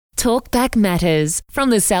Talkback Matters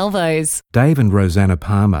from the Salvos. Dave and Rosanna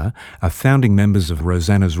Palmer are founding members of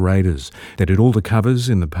Rosanna's Raiders. They did all the covers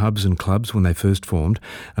in the pubs and clubs when they first formed,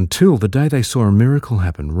 until the day they saw a miracle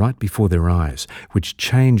happen right before their eyes, which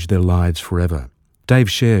changed their lives forever.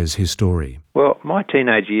 Dave shares his story. Well, my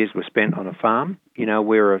teenage years were spent on a farm. You know,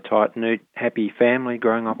 we were a tight-knit, happy family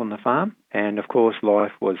growing up on the farm. And, of course,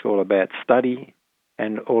 life was all about study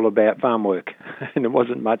and all about farm work. And it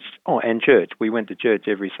wasn't much... Oh, and church. We went to church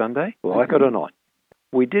every Sunday, like it or not.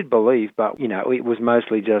 We did believe, but, you know, it was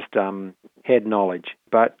mostly just head knowledge.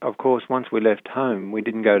 But, of course, once we left home, we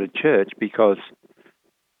didn't go to church because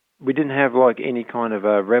we didn't have, like, any kind of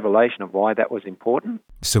a revelation of why that was important.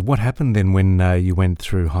 So what happened then when you went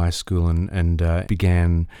through high school and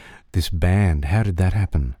began this band? How did that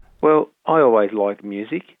happen? Well, I always liked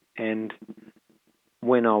music, and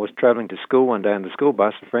when I was travelling to school one day on the school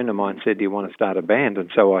bus, a friend of mine said, "Do you want to start a band?" And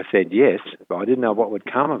so I said yes, but I didn't know what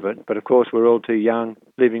would come of it. But of course, we're all too young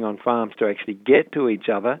living on farms to actually get to each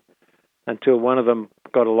other until one of them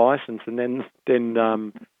got a license, and then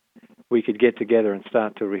we could get together and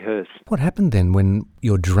start to rehearse. What happened then when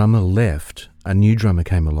your drummer left? A new drummer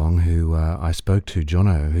came along who I spoke to,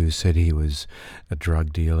 Jono, who said he was a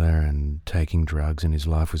drug dealer and taking drugs and his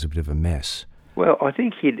life was a bit of a mess. Well, I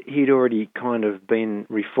think he'd already kind of been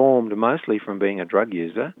reformed mostly from being a drug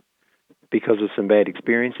user because of some bad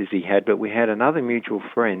experiences he had, but we had another mutual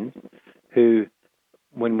friend who,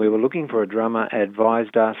 when we were looking for a drummer,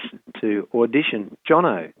 advised us to audition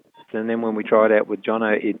Jono. And then when we tried out with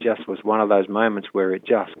Jono, it just was one of those moments where it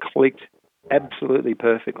just clicked absolutely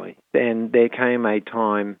perfectly. And there came a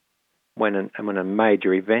time when a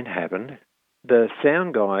major event happened. The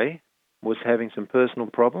sound guy was having some personal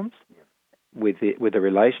problems with the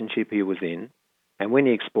relationship he was in. And when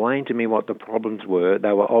he explained to me what the problems were,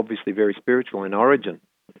 they were obviously very spiritual in origin.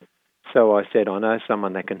 So I said, "I know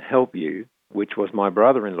someone that can help you," which was my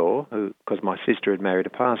brother-in-law, because my sister had married a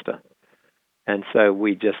pastor. And so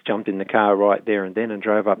we just jumped in the car right there and then and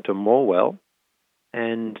drove up to Morwell,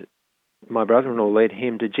 and my brother-in-law led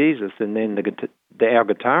him to Jesus, and then our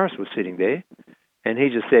guitarist was sitting there, and he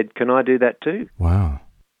just said, "Can I do that too?" Wow.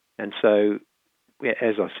 And so,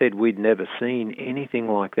 as I said, we'd never seen anything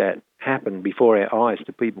like that happen before our eyes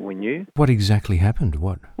to people we knew. What exactly happened?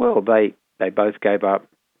 What? Well, they both gave up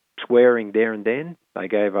swearing there and then. They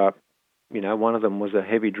gave up, one of them was a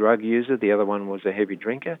heavy drug user, the other one was a heavy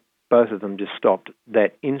drinker. Both of them just stopped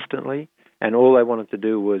that instantly, and all they wanted to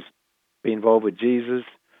do was be involved with Jesus,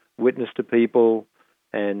 witness to people,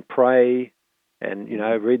 and pray, and,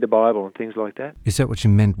 read the Bible and things like that. Is that what you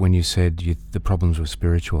meant when you said the problems were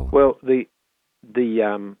spiritual? Well, we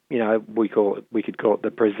could call it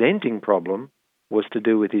the presenting problem was to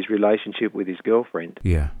do with his relationship with his girlfriend.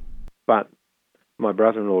 Yeah. But my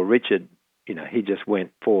brother-in-law, Richard, he just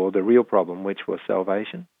went for the real problem, which was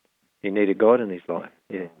salvation. He needed God in his life,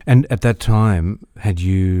 yeah. And at that time, had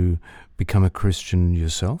you become a Christian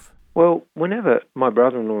yourself? Well, whenever my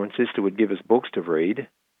brother-in-law and sister would give us books to read,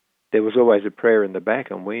 there was always a prayer in the back,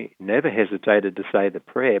 and we never hesitated to say the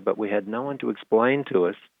prayer, but we had no one to explain to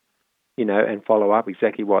us, and follow up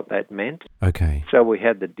exactly what that meant. Okay. So we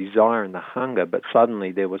had the desire and the hunger, but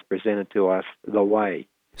suddenly there was presented to us the way.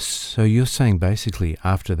 So you're saying basically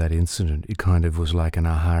after that incident, it kind of was like an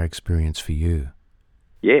aha experience for you?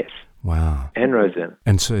 Yes. Wow. And Rosanna.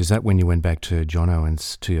 And so is that when you went back to Jono and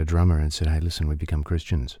to your drummer and said, "Hey, listen, we've become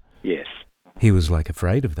Christians"? Yes. He was like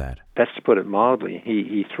afraid of that. That's to put it mildly.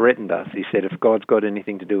 He threatened us. He said, "If God's got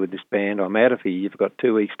anything to do with this band, I'm out of here. You've got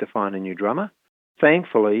 2 weeks to find a new drummer."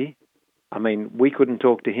 Thankfully, we couldn't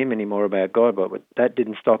talk to him anymore about God, but that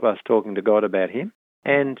didn't stop us talking to God about him.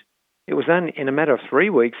 And it was only in a matter of 3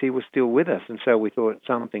 weeks he was still with us, and so we thought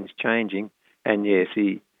something's changing. And yes,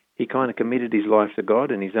 he kind of committed his life to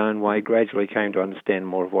God in his own way, gradually came to understand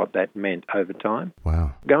more of what that meant over time.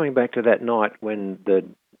 Wow. Going back to that night when the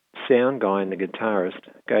sound guy and the guitarist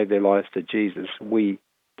gave their lives to Jesus, the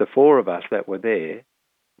 4 of us that were there,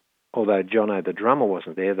 although Jono, the drummer,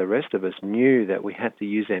 wasn't there, the rest of us knew that we had to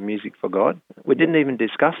use our music for God. We didn't even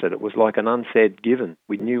discuss it. It was like an unsaid given.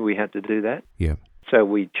 We knew we had to do that. Yeah. So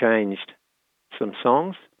we changed some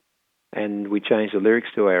songs, and we changed the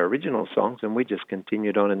lyrics to our original songs, and we just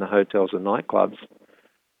continued on in the hotels and nightclubs,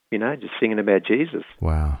 just singing about Jesus.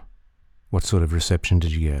 Wow. What sort of reception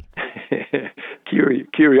did you get?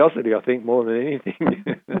 Curiosity, I think, more than anything.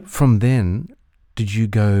 From then, did you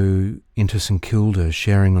go into St Kilda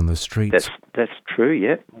sharing on the streets? That's true,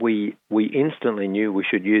 yeah. We instantly knew we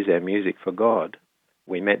should use our music for God.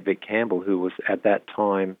 We met Vic Campbell, who was at that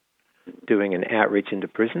time doing an outreach into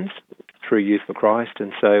prisons through Youth for Christ,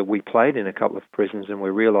 and so we played in a couple of prisons, and we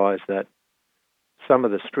realised that some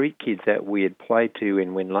of the street kids that we had played to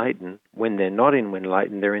in Winlayton, when they're not in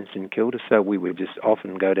Winlayton, they're in St Kilda, so we would just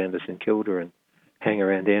often go down to St Kilda and hang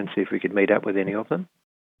around there and see if we could meet up with any of them.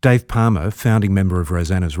 Dave Palmer, founding member of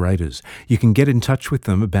Rosanna's Raiders. You can get in touch with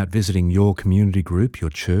them about visiting your community group, your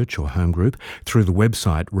church or home group through the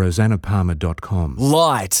website rosannapalmer.com.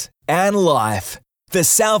 Light and Life, the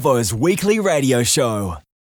Salvo's weekly radio show.